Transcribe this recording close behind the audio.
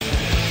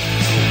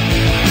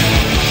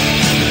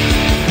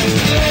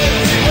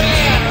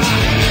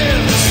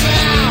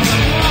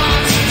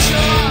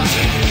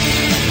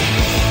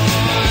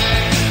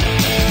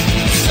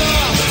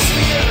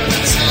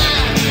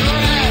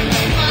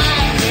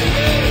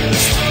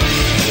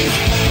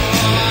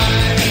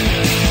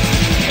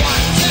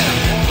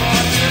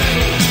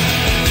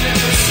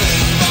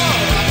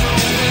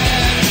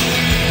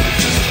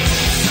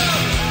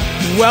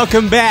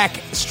welcome back.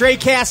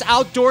 Straycast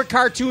Outdoor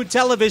Cartoon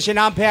Television.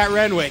 I'm Pat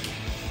Renwick.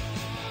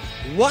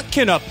 What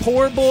can a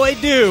poor boy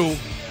do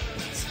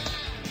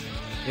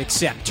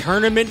except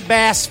tournament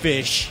bass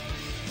fish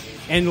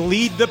and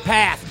lead the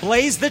path,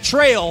 blaze the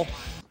trail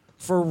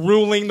for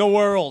ruling the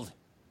world?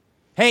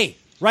 Hey,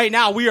 right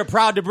now we are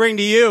proud to bring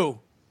to you,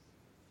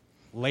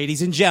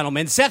 ladies and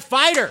gentlemen, Seth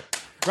Feider,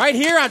 right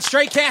here on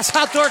Straycast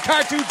Outdoor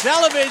Cartoon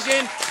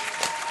Television.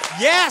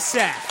 Yeah,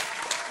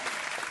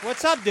 Seth.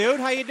 What's up, dude?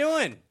 How you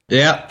doing?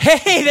 Yeah.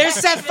 Hey, there's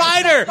Seth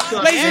Feider.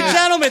 Ladies and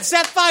gentlemen,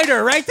 Seth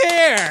Feider right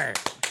there.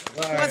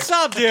 Right. What's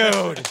up,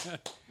 dude?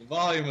 The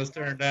volume was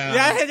turned down.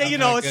 Yeah, you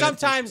know,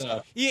 sometimes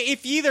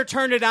if you either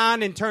turn it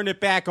on and turn it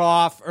back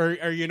off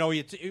or you know,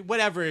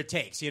 whatever it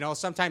takes, you know,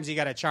 sometimes you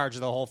got to charge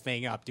the whole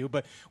thing up, dude.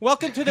 But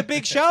welcome to the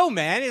big show,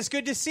 man. It's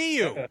good to see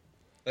you.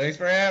 Thanks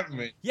for having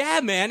me.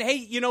 Yeah, man. Hey,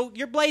 you know,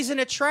 you're blazing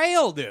a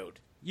trail, dude.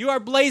 You are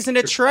blazing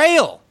a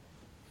trail.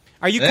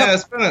 Are you?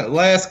 It's been a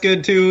last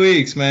good 2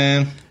 weeks,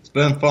 man. It's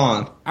been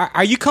fun.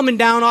 Are you coming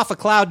down off of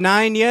Cloud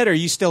 9 yet, or are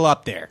you still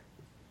up there?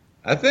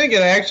 I think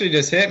it actually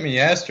just hit me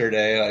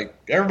yesterday. Like,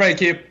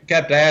 everybody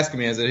kept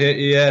asking me, has it hit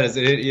you yet? Has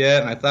it hit you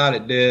yet? And I thought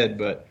it did,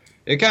 but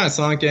it kind of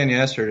sunk in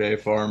yesterday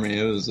for me.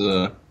 It was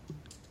a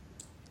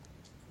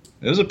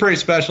pretty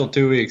special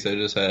 2 weeks I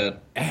just had.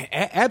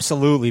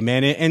 Absolutely,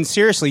 man. And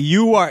seriously,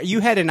 you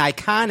had an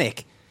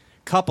iconic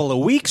couple of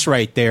weeks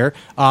right there.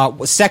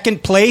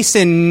 Second place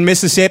in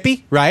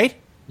Mississippi, right?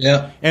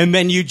 Yeah. And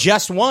then you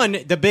just won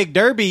the Big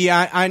Derby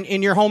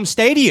in your home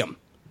stadium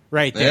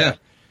right there. Yeah.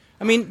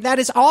 I mean, that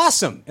is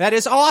awesome. That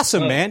is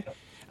awesome, man.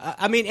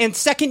 I mean, and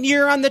second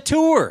year on the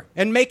tour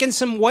and making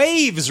some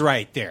waves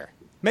right there.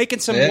 Making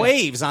some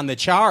waves on the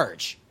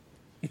charge.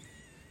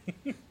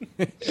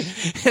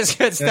 It's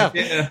good stuff.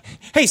 Yeah.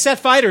 Hey,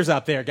 Seth Feider's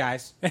up there,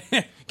 guys. In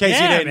case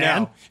you didn't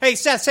man. know. Hey,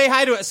 Seth, say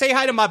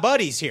hi to my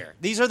buddies here.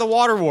 These are the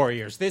Water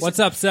Warriors. What's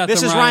up, Seth?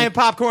 This is Ryan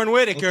Popcorn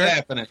Whitaker. What's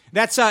happening?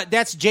 That's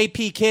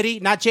JP Kitty,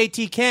 not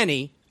JT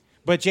Kenny,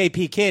 but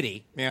JP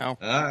Kitty. Yeah. All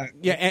right.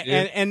 Yeah,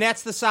 and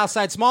that's the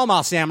Southside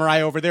Smallmouth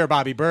Samurai over there,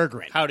 Bobby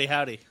Berggren.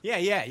 Howdy.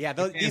 Yeah.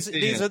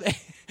 These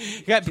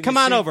are. Come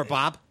on over,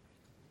 Bob.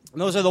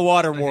 Those are the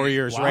Water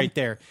Warriors right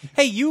there.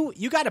 Hey, you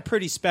got a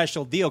pretty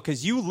special deal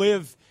because you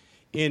live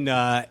in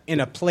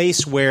a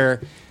place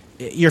where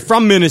you're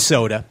from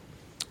Minnesota,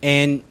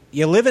 and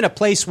you live in a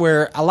place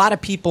where a lot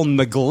of people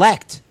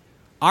neglect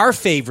our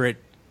favorite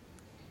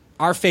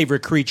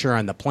creature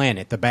on the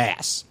planet, the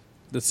bass.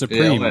 The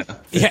supreme.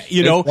 Yeah,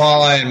 you know, it's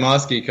walleye and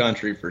muskie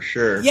country for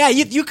sure. Yeah,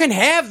 you can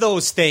have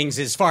those things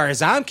as far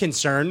as I'm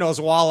concerned, those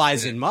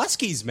walleyes and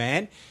muskies,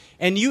 man,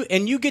 and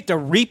you get to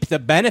reap the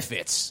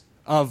benefits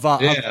of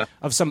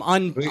some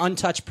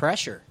untouched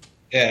pressure.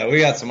 Yeah, we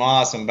got some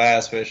awesome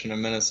bass fishing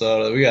in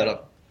Minnesota. We got a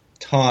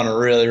ton of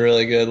really,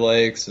 really good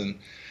lakes, and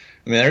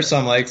I mean, there's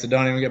some lakes that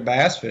don't even get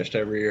bass fished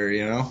every year.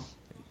 You know,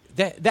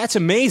 that's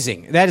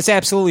amazing. That is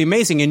absolutely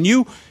amazing. And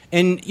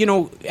you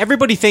know,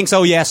 everybody thinks,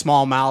 oh yeah,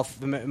 smallmouth,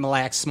 Mille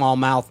Lacs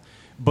smallmouth,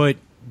 but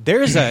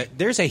there's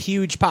a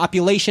huge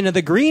population of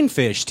the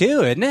greenfish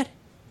too, isn't it?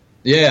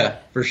 Yeah,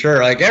 for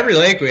sure. Like every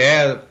lake we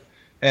have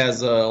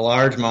has a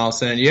largemouth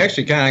in it. You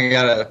actually kind of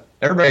gotta.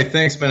 Everybody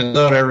thinks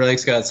Minnesota, every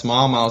lake's got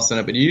smallmouths in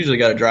it, but you usually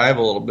got to drive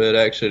a little bit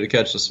actually to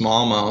catch the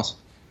smallmouths.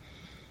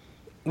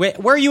 Where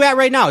are you at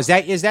right now? Is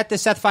that the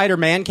Seth Feider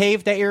man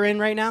cave that you're in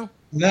right now?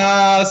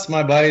 No, it's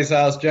my buddy's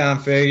house,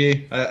 John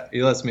Figgy.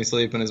 He lets me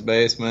sleep in his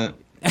basement.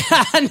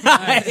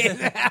 Nice.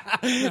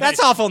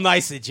 That's awful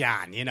nice of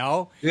John, you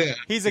know? Yeah.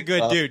 He's a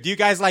good dude. Do you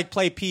guys like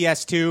play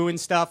PS2 and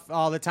stuff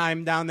all the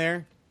time down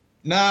there?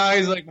 No,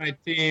 he's like my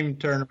team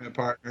tournament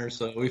partner,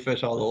 so we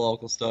fish all the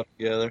local stuff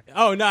together.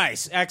 Oh,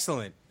 nice.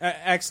 Excellent.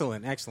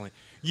 Excellent.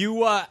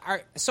 You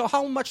so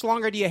how much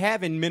longer do you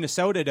have in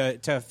Minnesota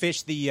to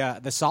fish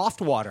the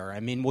soft water? I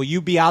mean, will you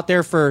be out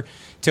there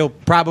till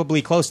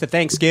probably close to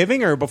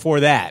Thanksgiving or before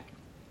that?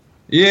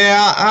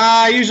 Yeah,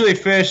 I usually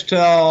fish till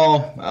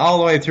all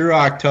the way through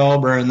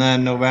October, and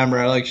then November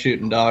I like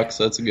shooting ducks,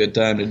 so that's a good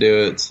time to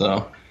do it.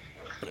 So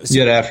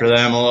get after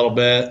them a little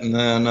bit, and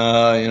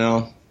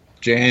then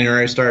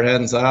January start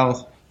heading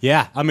south.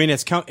 Yeah, I mean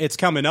it's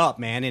coming up,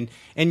 man,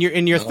 and you're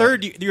in your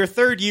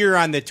third year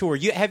on the tour.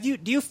 Do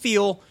you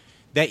feel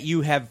that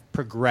you have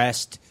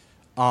progressed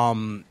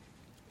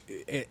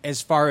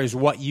as far as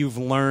what you've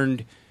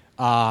learned?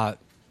 Not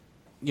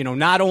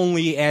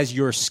only as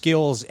your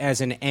skills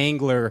as an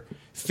angler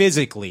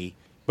physically,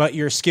 but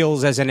your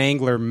skills as an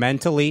angler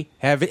mentally.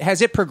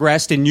 Has it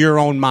progressed in your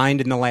own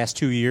mind in the last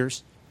 2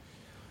 years?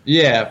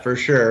 Yeah, for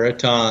sure, a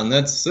ton.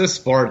 This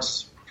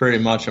sport's pretty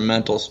much a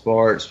mental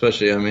sport,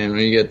 especially, I mean, when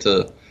you get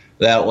to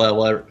that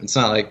level, it's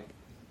not like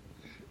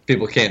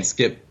people can't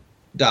skip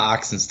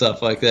docks and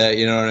stuff like that,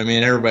 you know what I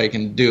mean? Everybody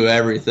can do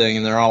everything,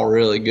 and they're all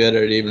really good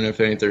at it, even if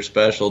it ain't their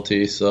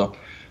specialty. So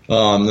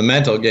the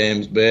mental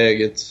game's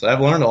big. I've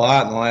learned a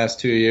lot in the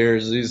last 2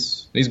 years.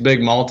 These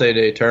big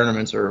multi-day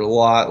tournaments are a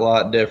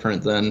lot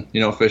different than,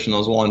 fishing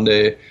those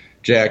one-day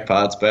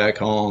jackpots back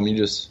home.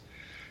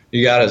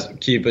 You got to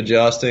keep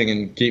adjusting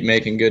and keep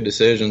making good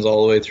decisions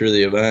all the way through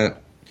the event.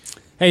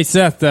 Hey,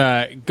 Seth,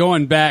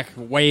 going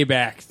way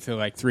back to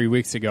like 3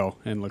 weeks ago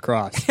in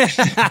lacrosse.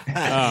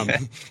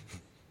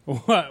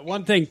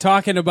 One thing,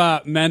 talking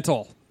about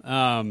mental.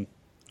 Now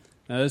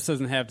this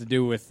doesn't have to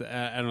do with,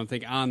 I don't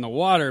think, on the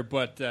water,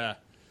 but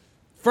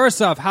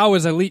first off, how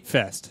was Elite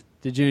Fest?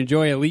 Did you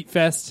enjoy Elite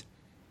Fest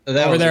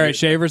over there at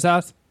Shaver's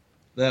house?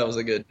 That was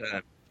a good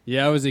time.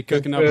 Yeah, was he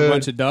cooking up a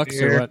bunch of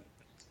ducks or what?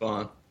 It's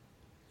fun.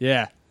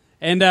 Yeah.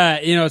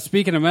 And,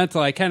 speaking of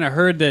mental, I kind of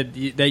heard that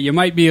you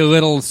might be a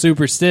little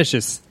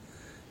superstitious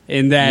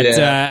in that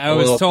I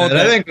was told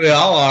that. I think we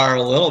all are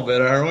a little bit,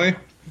 aren't we?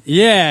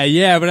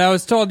 Yeah, but I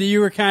was told that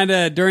you were kind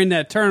of, during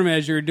that tournament,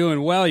 as you were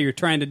doing well, you were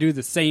trying to do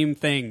the same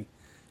thing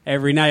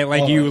every night.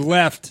 Like you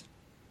left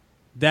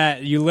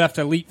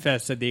Elite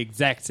Fest at the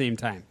exact same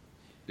time.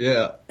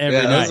 Yeah. Every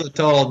night. That was a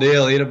total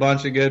deal. Eat a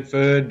bunch of good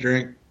food,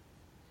 drink,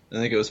 I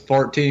think it was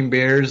 14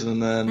 beers,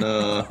 and then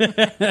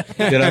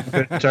get up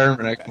for the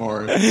tournament next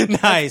morning.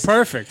 Nice.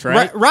 Perfect,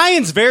 right?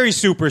 Ryan's very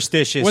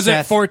superstitious. Was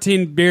Seth. it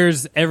 14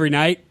 beers every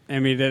night? I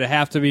mean, did it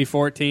have to be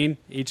 14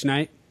 each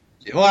night?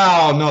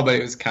 Well,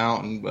 nobody was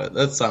counting, but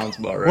that sounds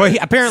about right. Well,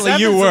 apparently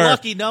you were. A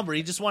lucky number.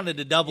 He just wanted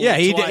to double Yeah,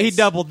 it twice. he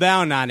doubled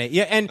down on it.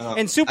 Yeah,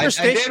 and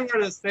superstitious. I did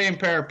wear the same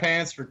pair of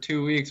pants for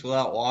 2 weeks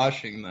without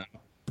washing them.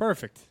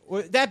 Perfect.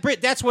 Well,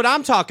 that's what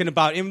I'm talking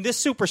about. And this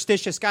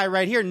superstitious guy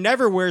right here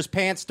never wears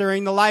pants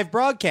during the live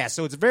broadcast,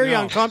 so it's very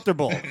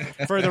uncomfortable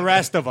for the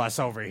rest of us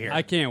over here.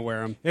 I can't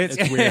wear them. It's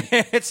weird.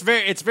 it's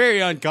very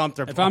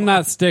uncomfortable. If I'm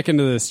not sticking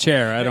to this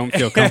chair, I don't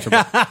feel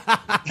comfortable.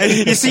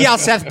 You see how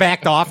Seth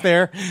backed off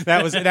there?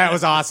 That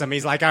was awesome.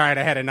 He's like, all right,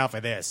 I had enough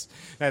of this.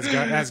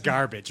 That's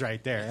garbage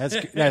right there.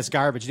 That's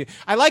garbage. Dude.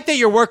 I like that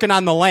you're working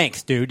on the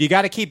length, dude. You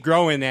got to keep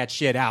growing that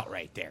shit out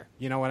right there.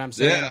 You know what I'm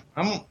saying?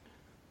 Yeah,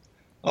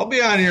 I'll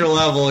be on your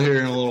level here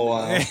in a little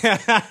while. It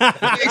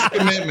takes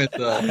commitment,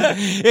 though.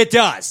 It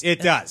does.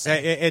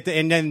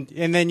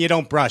 And then you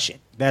don't brush it.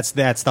 That's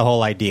the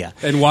whole idea.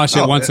 And wash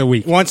it once a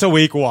week. Once a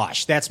week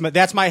wash. That's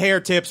my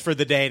hair tips for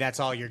the day. That's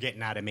all you're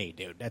getting out of me,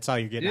 dude. That's all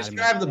you're getting out of me.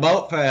 Just drive the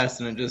boat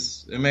fast, and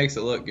it makes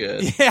it look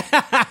good.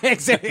 Yeah,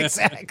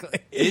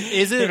 exactly.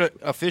 Is it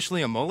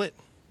officially a mullet?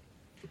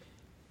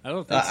 I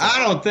don't think so.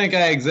 I don't think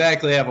I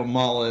exactly have a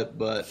mullet,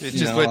 but It's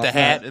just with the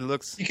hat. It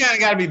looks. You kind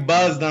of got to be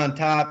buzzed on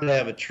top to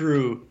have a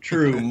true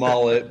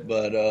mullet.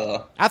 But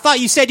I thought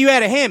you said you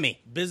had a Hemi.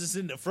 Business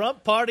in the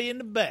front, party in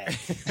the back.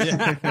 It's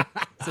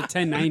a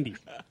 1090.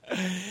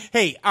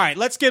 Hey, all right,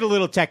 let's get a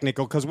little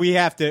technical because we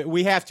have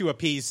to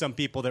appease some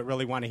people that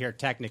really want to hear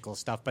technical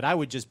stuff. But I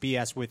would just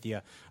BS with you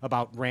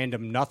about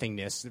random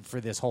nothingness for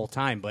this whole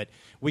time. But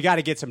we got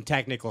to get some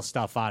technical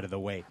stuff out of the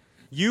way.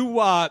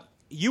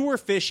 You were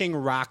fishing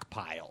rock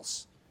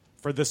piles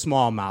for the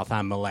smallmouth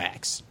on Mille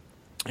Lacs.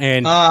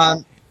 And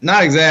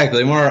not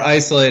exactly, more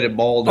isolated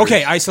boulders.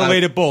 Okay,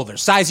 isolated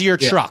boulders. Size of your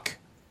truck.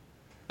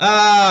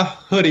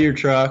 Hood of your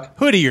truck.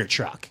 Hood of your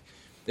truck.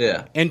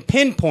 Yeah. And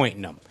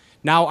pinpointing them.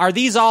 Now, are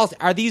these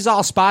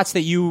all spots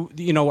that you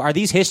know, are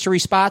these history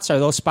spots? Are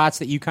those spots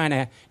that you kind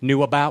of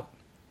knew about?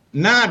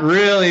 Not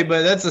really,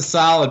 but that's a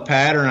solid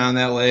pattern on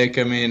that lake.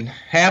 I mean,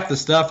 half the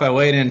stuff I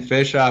weighed in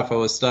fish off of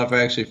was stuff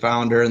I actually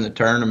found during the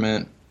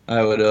tournament.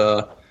 I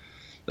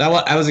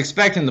was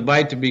expecting the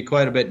bite to be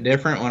quite a bit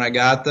different when I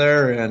got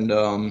there, and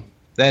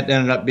that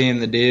ended up being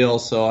the deal.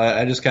 So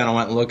I just kind of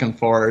went looking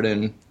for it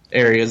in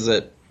areas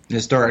that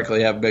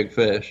historically have big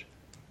fish.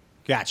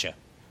 Gotcha.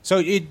 So,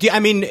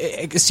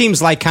 it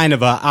seems like kind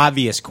of an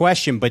obvious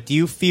question, but do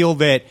you feel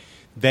that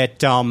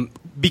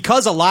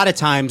because a lot of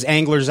times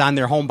anglers on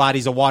their home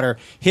bodies of water,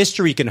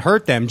 history can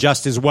hurt them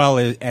just as well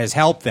as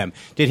help them?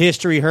 Did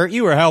history hurt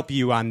you or help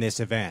you on this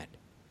event?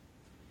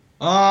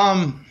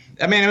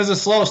 It was a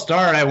slow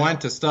start. I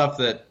went to stuff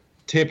that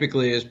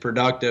typically is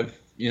productive,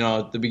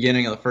 at the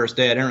beginning of the first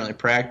day. I didn't really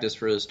practice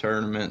for this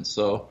tournament,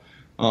 so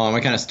I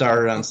kind of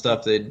started on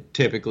stuff they'd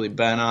typically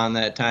been on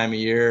that time of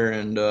year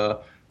and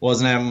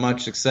wasn't having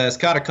much success.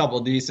 Caught a couple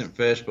decent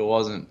fish, but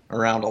wasn't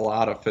around a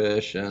lot of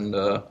fish, and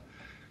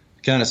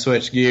kind of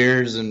switched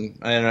gears, and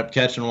I ended up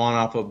catching one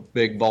off a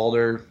big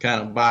boulder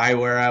kind of by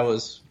where I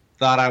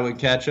thought I would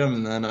catch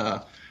them, and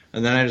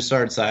then I just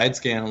started side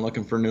scanning,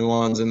 looking for new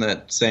ones in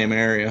that same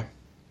area.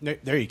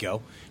 There you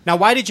go. Now,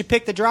 why did you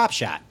pick the drop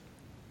shot?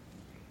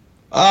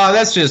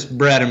 That's just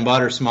bread and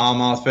butter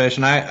smallmouth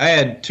fishing. I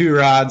had 3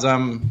 rods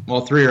on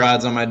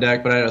my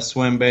deck, but I had a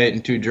swim bait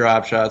and 2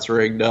 drop shots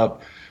rigged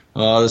up.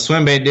 The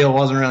swim bait deal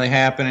wasn't really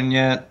happening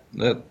yet.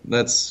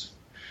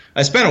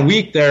 I spent a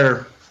week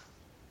there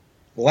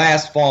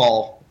last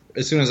fall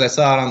as soon as I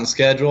saw it on the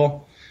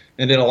schedule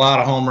and did a lot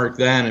of homework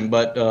then.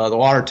 But the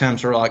water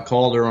temps were a lot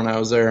colder when I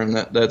was there, and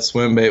that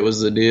swim bait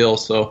was the deal.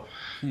 So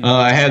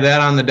I had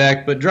that on the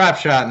deck, but drop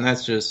shot, and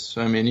that's just,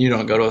 you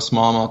don't go to a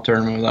smallmouth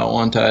tournament without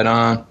one tied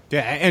on.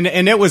 Yeah,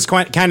 and it was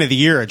kind of the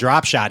year of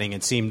drop shotting,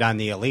 it seemed, on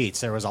the elites.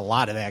 There was a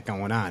lot of that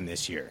going on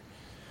this year.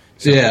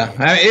 So, yeah,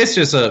 it's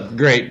just a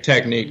great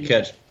technique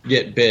to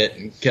get bit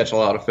and catch a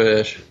lot of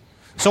fish.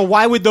 So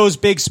why would those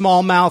big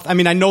smallmouth,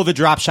 I know the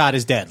drop shot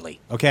is deadly.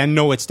 Okay, I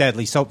know it's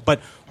deadly. But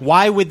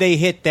why would they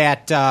hit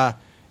that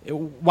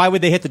why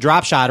would they hit the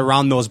drop shot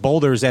around those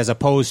boulders as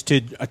opposed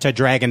to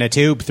dragging a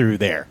tube through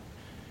there?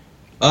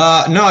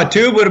 No, a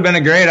tube would have been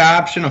a great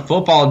option. A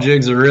football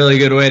jig's a really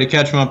good way to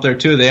catch them up there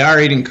too. They are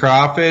eating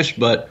crawfish,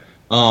 but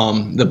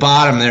the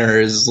bottom there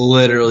is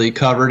literally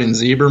covered in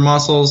zebra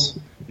mussels.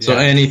 So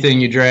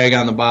anything you drag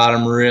on the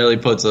bottom really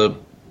puts a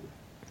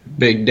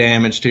big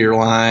damage to your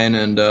line.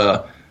 And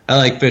I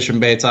like fishing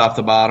baits off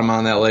the bottom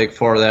on that lake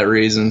for that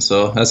reason.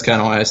 So that's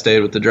kind of why I stayed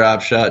with the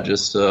drop shot.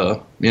 Just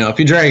if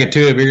you drag a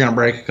tube, you're going to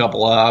break a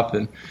couple up.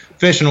 And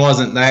fishing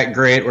wasn't that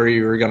great where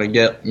you were going to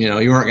get, you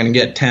weren't going to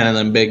get 10 of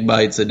them big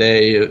bites a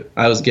day.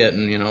 I was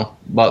getting,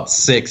 about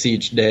 6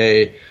 each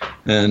day,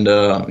 and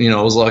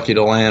I was lucky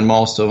to land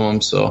most of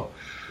them. So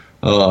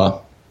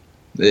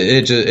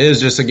it was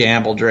just a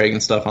gamble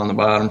dragging stuff on the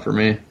bottom for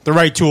me. The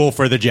right tool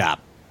for the job.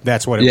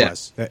 That's what it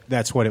was.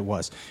 That's what it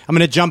was. I'm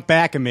going to jump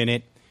back a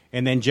minute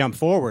and then jump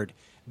forward.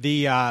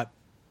 The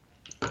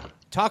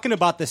talking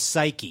about the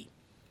psyche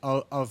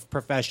of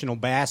professional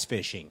bass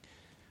fishing.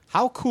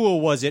 How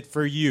cool was it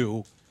for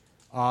you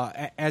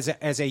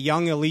as a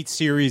young Elite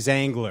Series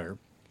angler,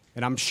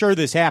 and I'm sure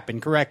this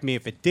happened, correct me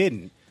if it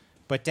didn't,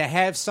 but to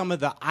have some of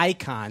the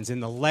icons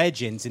and the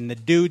legends and the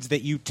dudes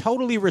that you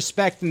totally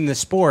respect in the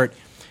sport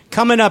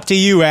coming up to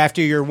you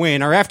after your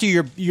win or after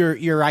your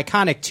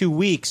iconic 2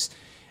 weeks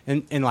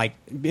and being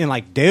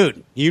like,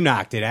 dude, you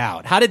knocked it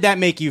out. How did that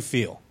make you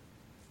feel?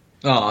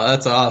 Oh,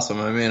 that's awesome.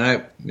 I mean,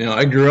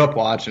 I grew up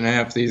watching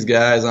half these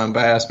guys on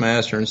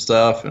Bassmaster and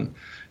stuff, and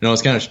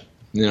it's kind of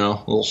a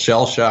little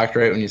shell shocked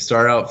right when you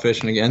start out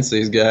fishing against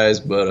these guys,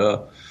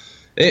 but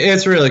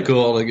it's really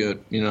cool to get,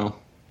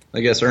 I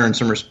guess earn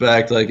some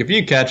respect. Like if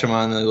you catch them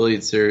on the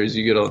Elite Series,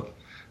 you get a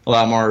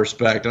lot more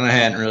respect, and I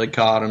hadn't really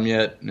caught them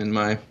yet in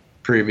my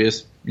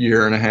previous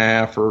year and a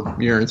half or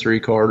year and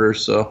 3/4,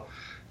 so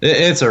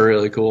it's a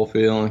really cool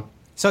feeling.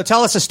 So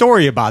tell us a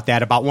story about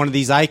that, about one of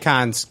these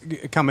icons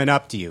coming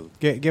up to you.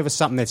 Give us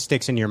something that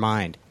sticks in your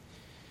mind.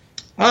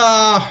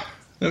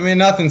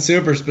 Nothing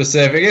super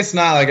specific. It's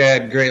not like I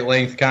had great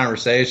length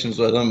conversations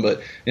with him,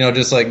 but,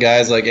 just like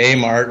guys like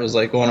Amart was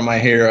like one of my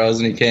heroes,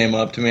 and he came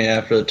up to me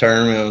after the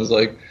tournament and was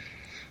like,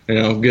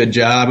 good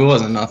job. It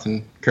wasn't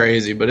nothing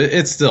crazy, but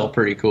it's still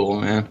pretty cool,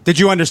 man. Did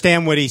you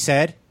understand what he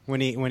said when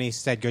he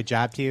said good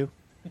job to you?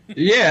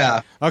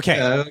 Yeah. Okay.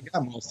 Yeah, I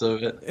got most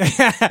of it.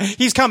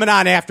 He's coming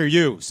on after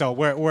you, so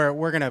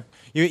we're gonna.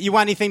 You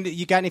want anything?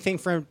 You got anything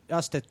for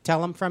us to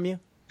tell him from you?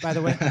 By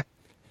the way.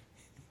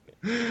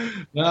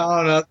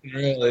 No, nothing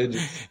really.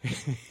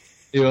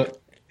 It's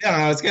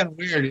kind of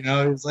weird,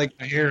 He's like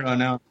my hero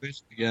now. I'm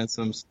fishing against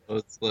him, so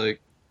it's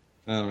like,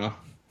 I don't know.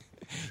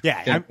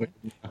 Yeah,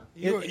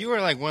 you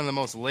were like one of the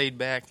most laid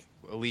back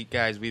elite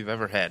guys we've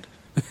ever had.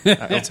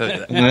 I'll tell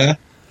you that. Yeah.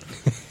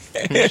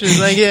 She's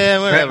like, yeah,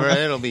 whatever,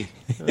 it'll be.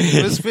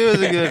 It was a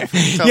good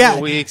couple of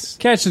weeks.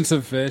 Catching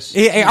some fish.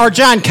 Or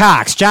John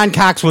Cox. John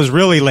Cox was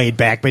really laid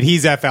back, but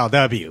he's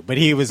FLW. But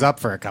he was up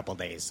for a couple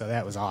days, so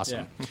that was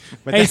awesome. Yeah.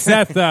 But hey,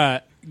 Seth,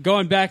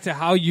 going back to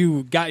how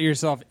you got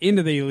yourself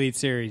into the Elite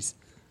Series,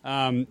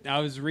 I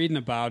was reading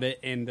about it,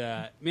 and,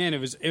 man, it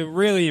was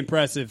really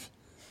impressive.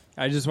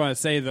 I just want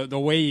to say the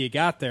way you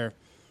got there.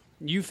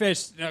 You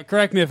fished,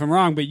 correct me if I'm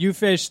wrong, but you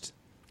fished,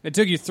 it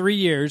took you 3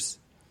 years,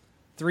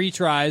 3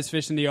 tries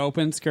fishing the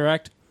Opens,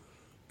 correct?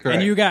 Correct.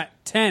 And you got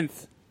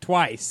 10th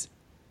twice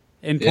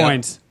in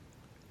points,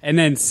 and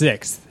then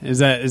 6th. Is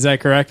that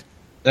correct?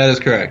 That is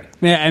correct.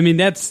 Yeah, I mean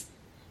that's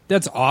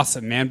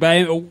awesome, man.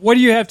 But where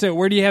do you have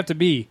to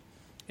be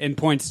in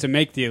points to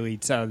make the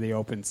elites out of the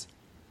Opens?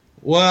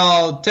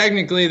 Well,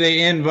 technically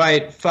they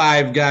invite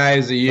 5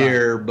 guys a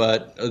year,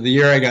 but the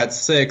year I got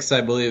 6,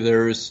 I believe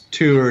there was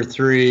 2 or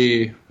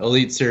 3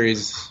 Elite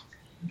Series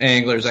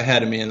anglers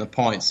ahead of me in the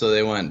points, so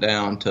they went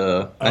down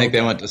to, I think they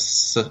went to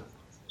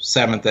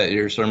 7th that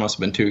year, so there must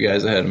have been 2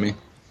 guys ahead of me.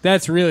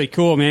 That's really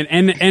cool, man.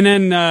 And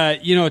then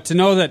to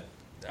know that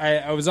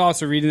I was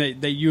also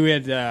reading that you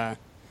had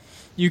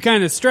you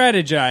kind of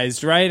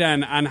strategized, right,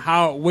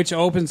 on which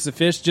Opens to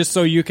fish, just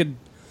so you could,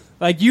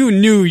 like,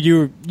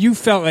 you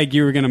felt like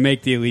you were going to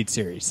make the Elite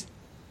Series.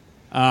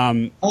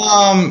 Yeah,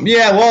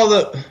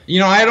 well,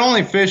 I had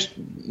only fished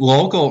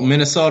local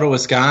Minnesota,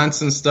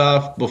 Wisconsin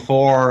stuff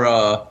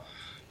before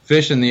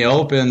fishing the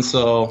Open,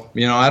 so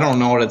I don't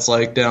know what it's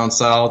like down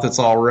south. It's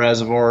all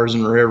reservoirs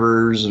and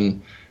rivers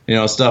and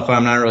stuff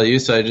I'm not really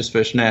used to. I just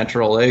fish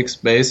natural lakes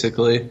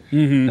basically.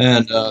 Mm-hmm.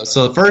 And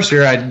so the first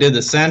year I did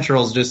the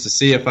Centrals just to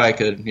see if I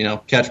could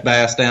catch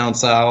bass down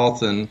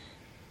south and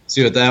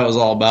see what that was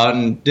all about,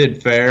 and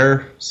did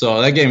fair. So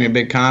that gave me a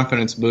big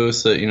confidence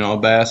boost that a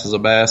bass is a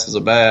bass is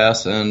a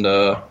bass. And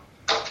then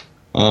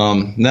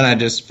I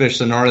just fished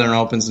the Northern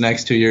Opens the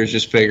next 2 years,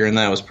 just figuring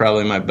that was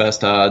probably my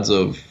best odds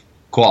of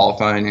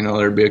qualifying.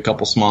 There'd be a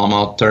couple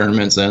smallmouth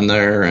tournaments in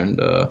there, and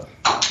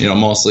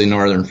mostly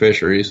northern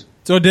fisheries.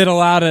 So did a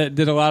lot of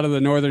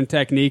the northern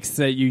techniques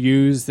that you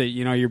use, that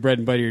your bread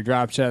and butter, your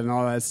drop shot and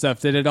all that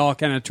stuff, did it all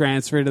kind of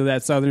transfer to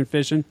that southern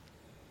fishing?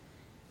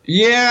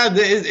 Yeah,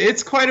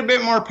 it's quite a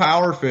bit more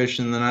power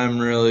fishing than I'm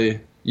really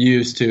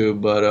used to,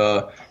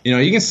 but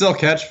you can still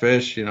catch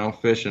fish,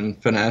 fish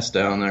and finesse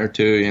down there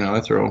too. I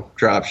throw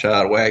drop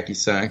shot, wacky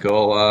Senko a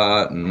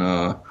lot,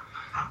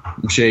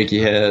 and shaky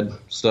head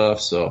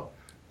stuff. So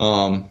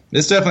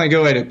it's definitely a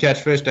good way to catch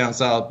fish down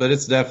south, but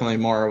it's definitely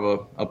more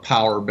of a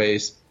power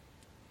based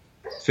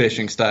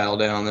fishing style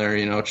down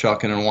there.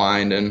 Chucking and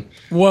winding.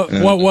 What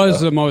was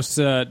the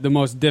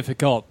most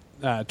difficult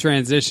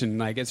transition,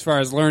 like as far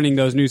as learning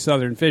those new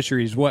southern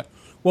fisheries? What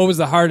was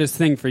the hardest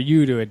thing for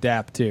you to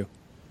adapt to?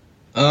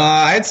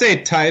 I'd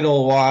say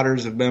tidal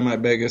waters have been my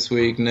biggest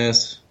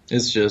weakness.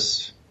 It's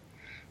just,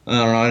 I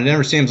don't know, it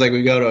never seems like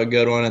we go to a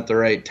good one at the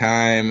right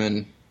time,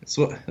 and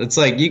it's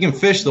like you can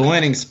fish the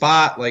winning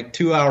spot like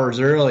 2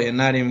 hours early and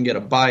not even get a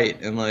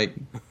bite, and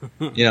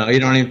you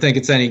don't even think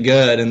it's any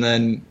good, and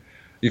then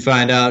you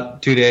find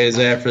out 2 days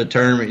after the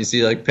tournament, you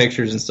see like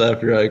pictures and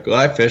stuff, you're like, well,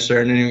 I fished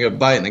there and didn't even get a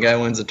bite, and the guy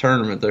wins the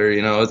tournament there.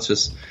 It's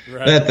just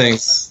right. that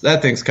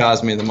thing's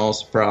caused me the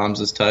most problems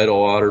is tidal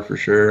water for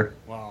sure.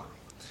 Wow.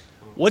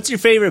 What's your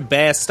favorite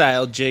bass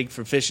style jig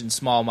for fishing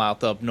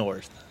smallmouth up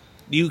north?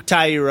 Do you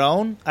tie your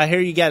own? I hear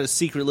you got a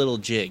secret little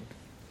jig.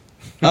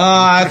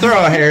 I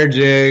throw a hair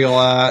jig a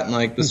lot in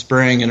like the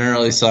spring and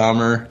early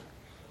summer.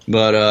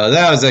 But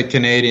that was a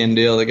Canadian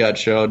deal that got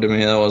showed to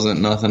me. That wasn't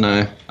nothing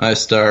I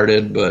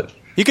started, but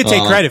you could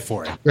take credit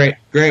for it.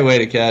 Great way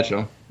to catch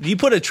them. Do you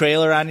put a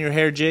trailer on your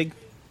hair jig?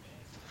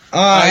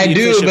 I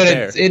do, but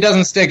it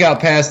doesn't stick out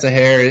past the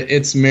hair.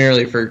 It's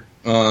merely for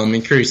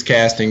increased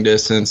casting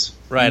distance.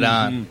 Right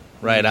on.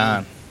 Right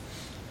on.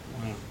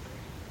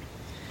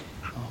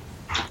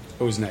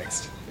 Who's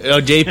next? Oh,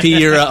 JP,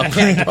 you're up.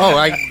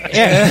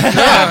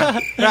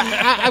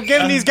 I'm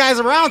giving these guys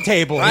a round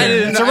table.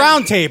 It's a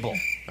round table.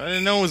 I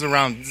didn't know it was a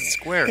round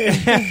square.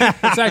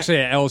 It's actually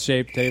an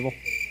L-shaped table.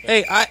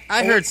 Hey,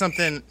 I heard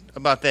something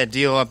about that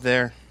deal up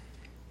there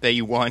that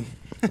you won.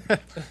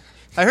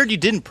 I heard you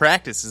didn't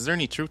practice. Is there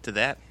any truth to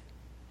that?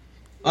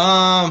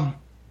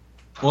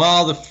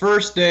 Well, the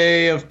first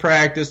day of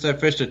practice, I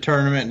fished a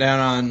tournament down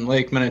on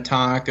Lake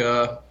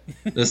Minnetonka.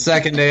 The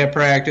second day of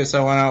practice, I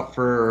went out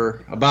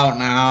for about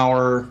an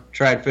hour,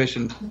 tried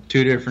fishing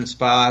 2 different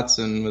spots,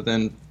 and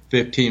within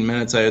 15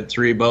 minutes, I had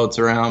 3 boats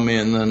around me.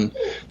 And then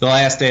the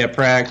last day of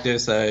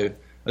practice, I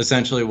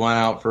essentially went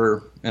out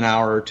for an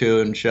hour or 2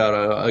 and shot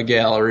a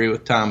gallery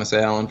with Thomas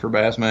Allen for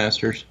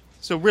Bassmasters.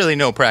 So really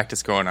no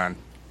practice going on?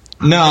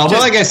 No, but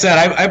like I said,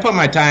 I put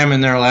my time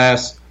in there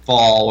last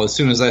fall. As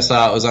soon as I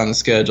saw it was on the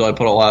schedule, I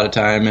put a lot of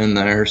time in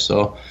there.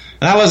 So,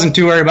 and I wasn't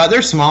too worried about it. They're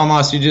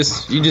smallmouth.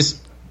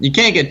 You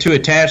can't get too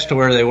attached to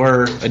where they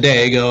were a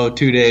day ago,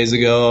 2 days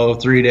ago,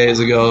 3 days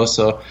ago.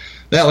 So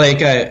that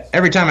lake,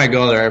 every time I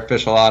go there, I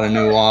fish a lot of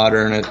new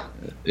water, and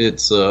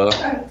it's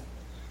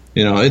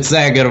it's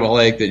that good of a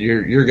lake that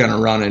you're going to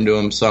run into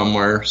them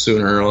somewhere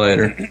sooner or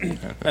later.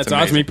 That's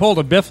awesome. He pulled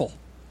a biffle.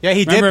 Yeah,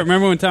 he did.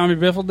 Remember when Tommy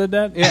Biffle did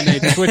that? Yeah, and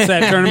they switched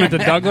that tournament to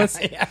Douglas.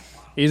 Yeah.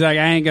 He's like,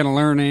 I ain't gonna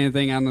learn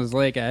anything on this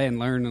lake I hadn't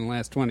learned in the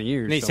last 20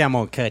 years. And he said, I'm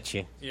gonna cut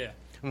you. Yeah.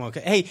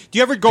 Hey, do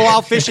you ever go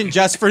out fishing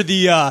just for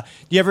the?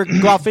 Do you ever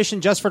go out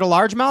fishing just for the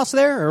largemouths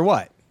there, or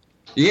what?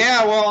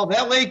 Yeah, well,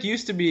 that lake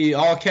used to be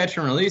all catch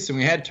and release, and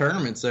we had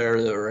tournaments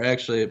there that were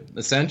actually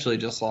essentially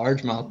just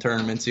largemouth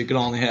tournaments. You could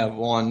only have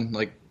one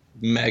like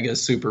mega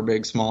super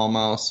big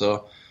smallmouth.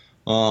 So,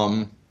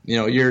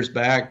 years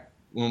back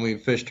when we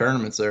fished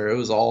tournaments there, it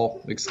was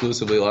all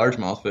exclusively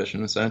largemouth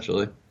fishing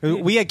essentially.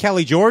 We had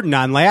Kelly Jordan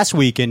on last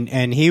week,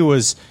 and he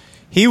was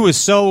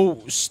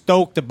so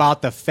stoked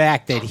about the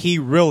fact that he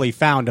really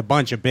found a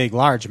bunch of big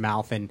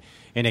largemouth, and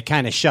it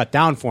kind of shut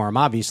down for him,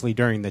 obviously,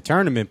 during the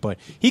tournament. But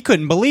he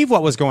couldn't believe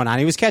what was going on.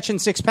 He was catching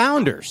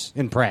 6-pounders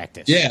in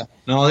practice. Yeah.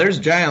 No, there's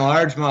giant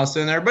largemouths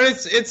in there.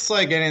 But it's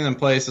like any of them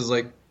places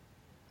like,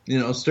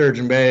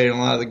 Sturgeon Bay and a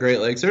lot of the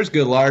Great Lakes. There's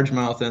good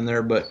largemouth in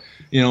there. But,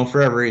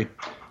 for every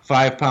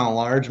 5-pound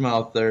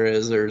largemouth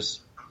there's,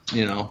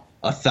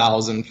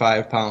 1,000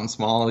 5-pound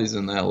smallies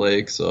in that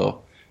lake.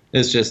 So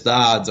it's just the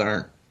odds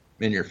aren't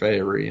in your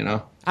favor,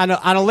 On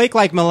a lake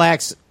like Mille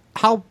Lacs,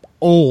 how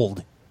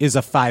old is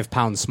a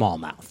 5-pound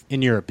smallmouth,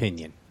 in your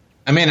opinion?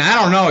 I mean,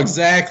 I don't know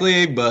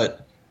exactly,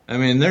 but I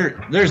mean,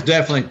 there's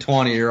definitely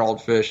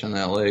 20-year-old fish in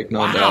that lake,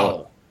 no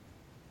doubt.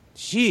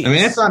 Jeez. I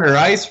mean, it's under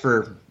ice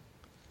for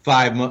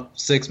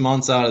 5-6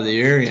 months out of the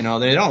year.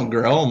 They don't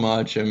grow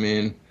much. I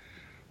mean,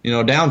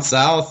 down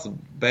south,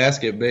 bass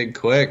get big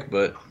quick,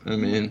 but I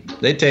mean,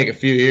 they take a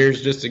few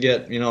years just to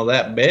get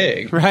that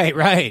big.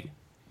 Right.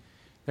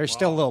 They're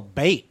still a little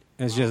bait.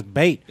 It's just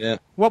bait. Yeah.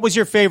 What was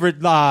your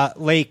favorite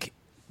lake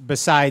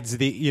besides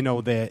the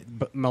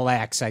Mille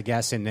Lacs, I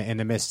guess, in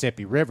the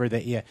Mississippi River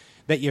that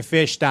you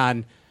fished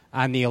on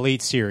the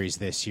Elite Series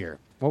this year?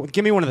 Well,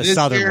 give me one of the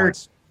southern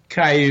ones.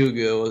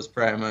 Cayuga was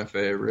probably my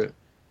favorite.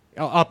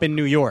 Up in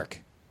New York.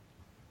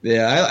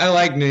 Yeah, I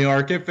like New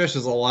York. It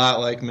fishes a lot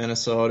like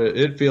Minnesota.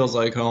 It feels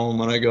like home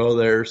when I go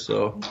there.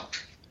 So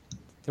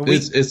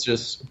it's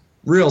just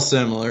real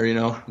similar,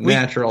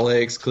 natural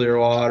lakes, clear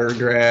water,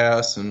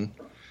 grass, and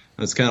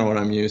that's kind of what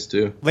I'm used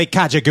to. Lake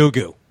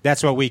Kajagoogoo.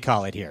 That's what we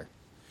call it here.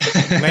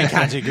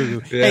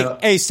 Yeah.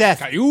 Hey, Seth.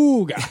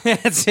 Cayuga.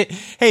 That's it.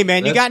 Hey,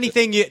 man, you got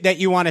anything that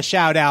you want to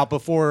shout out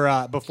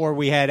before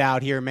we head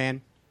out here,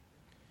 man?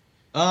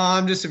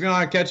 Just if you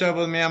want to catch up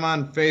with me, I'm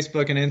on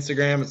Facebook and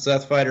Instagram at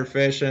Seth Fighter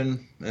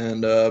Fishing,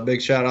 and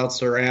big shout outs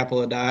to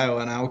Rapala, Dio,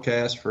 and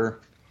Outcast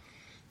for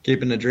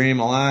keeping the dream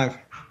alive.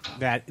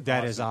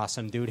 That is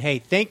awesome, dude. Hey,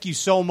 thank you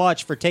so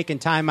much for taking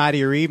time out of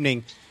your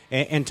evening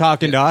and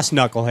talking to us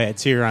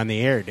knuckleheads here on the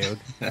air, dude.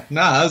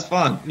 No, that was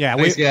fun. Yeah,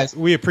 thanks, guys.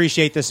 We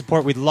appreciate the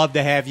support. We'd love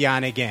to have you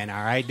on again.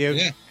 All right, dude?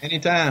 Yeah,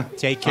 anytime.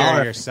 Take care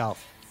of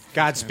yourself.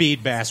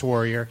 Godspeed, Bass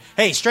Warrior.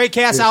 Hey, Straight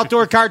Cast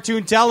Outdoor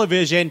Cartoon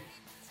Television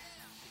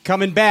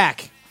coming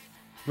back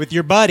with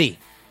your buddy,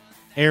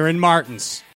 Aaron Martins.